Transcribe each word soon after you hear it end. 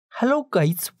Hello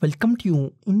guys, welcome to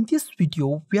you. In this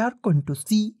video, we are going to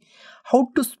see how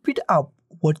to speed up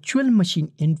virtual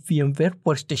machine in VMware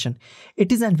Workstation.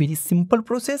 It is a very simple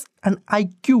process and I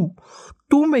give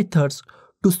two methods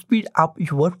to speed up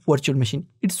your virtual machine.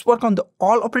 It's work on the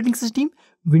all operating system,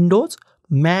 Windows,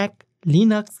 Mac,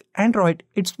 Linux, Android.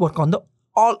 It's work on the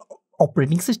all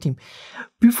operating system.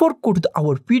 Before go to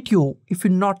our video, if you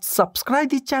not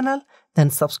subscribe the channel, then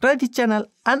subscribe the channel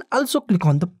and also click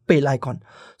on the bell icon.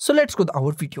 So let's go to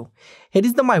our video. Here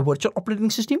is my virtual operating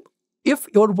system. If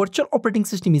your virtual operating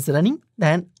system is running,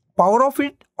 then power off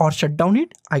it or shut down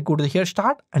it. I go to here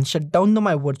start and shut down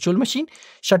my virtual machine.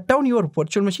 Shut down your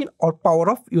virtual machine or power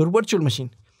off your virtual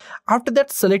machine. After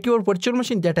that, select your virtual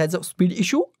machine that has a speed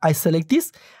issue. I select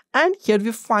this and here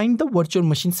we find the virtual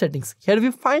machine settings. Here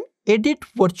we find edit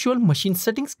virtual machine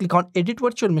settings. Click on edit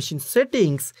virtual machine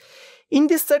settings. In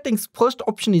this settings, first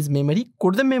option is memory.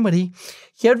 Go to the memory.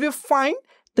 Here we find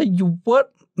the your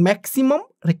maximum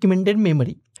recommended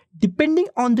memory. Depending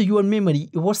on your memory,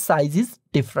 your size is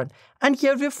different. And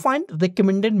here we find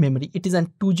recommended memory. It is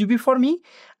an 2 GB for me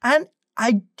and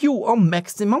I give a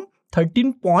maximum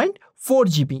 13.4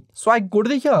 GB. So I go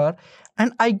to here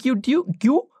and I give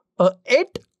a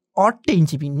 8 or 10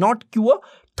 GB, not give a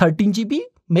 13 GB.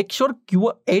 Make sure give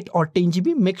a 8 or 10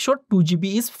 GB. Make sure 2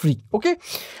 GB is free. Okay.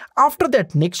 After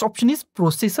that, next option is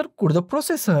processor. Go to the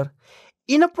processor.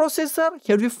 In a processor,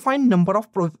 here we find number of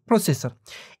processor.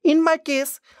 In my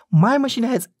case, my machine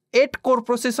has 8 core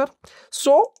processor.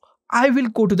 So I will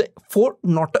go to the 4,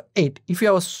 not 8. If you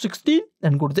have a 16,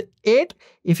 then go to the 8.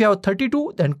 If you have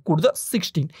 32, then go to the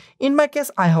 16. In my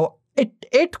case, I have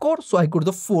 8 core, so I go to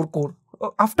the 4 core.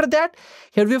 After that,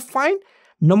 here we find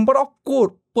number of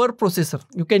core per processor.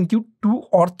 You can give 2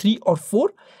 or 3 or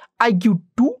 4. I give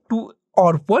 2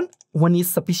 or 1. 1 is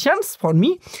sufficient for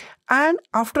me. And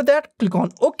after that, click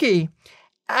on OK.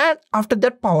 And after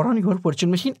that, power on your virtual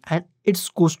machine and it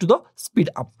goes to the speed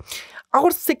up.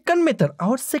 Our second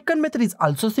method is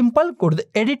also simple. Go to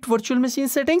the edit virtual machine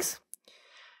settings.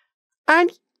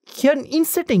 And here in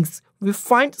settings, we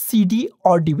find CD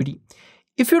or DVD.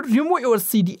 If you remove your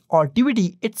CD or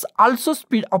DVD, it's also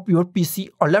speed up your PC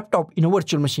or laptop in a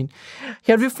virtual machine.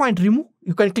 Here we find remove.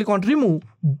 You can click on remove,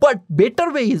 but better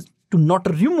way is to not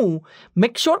remove.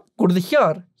 Make sure go to the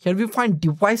here. Here we find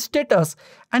device status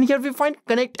and here we find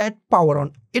connect at power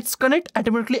on. It's connect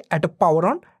automatically at a power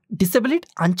on. Disable it,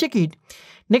 uncheck it.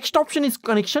 Next option is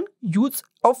connection, use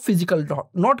of physical drive.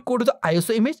 Not go to the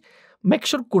ISO image. Make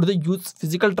sure go to the use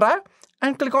physical drive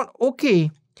and click on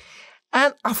OK.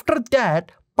 And after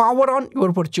that, power on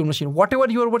your virtual machine.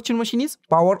 Whatever your virtual machine is,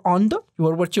 power on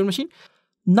your virtual machine.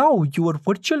 Now your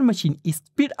virtual machine is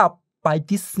speed up by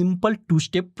this simple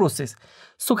two-step process.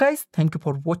 So guys, thank you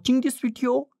for watching this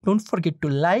video. Don't forget to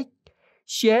like,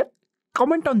 share,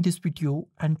 comment on this video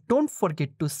and don't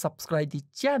forget to subscribe the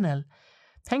channel.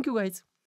 Thank you guys.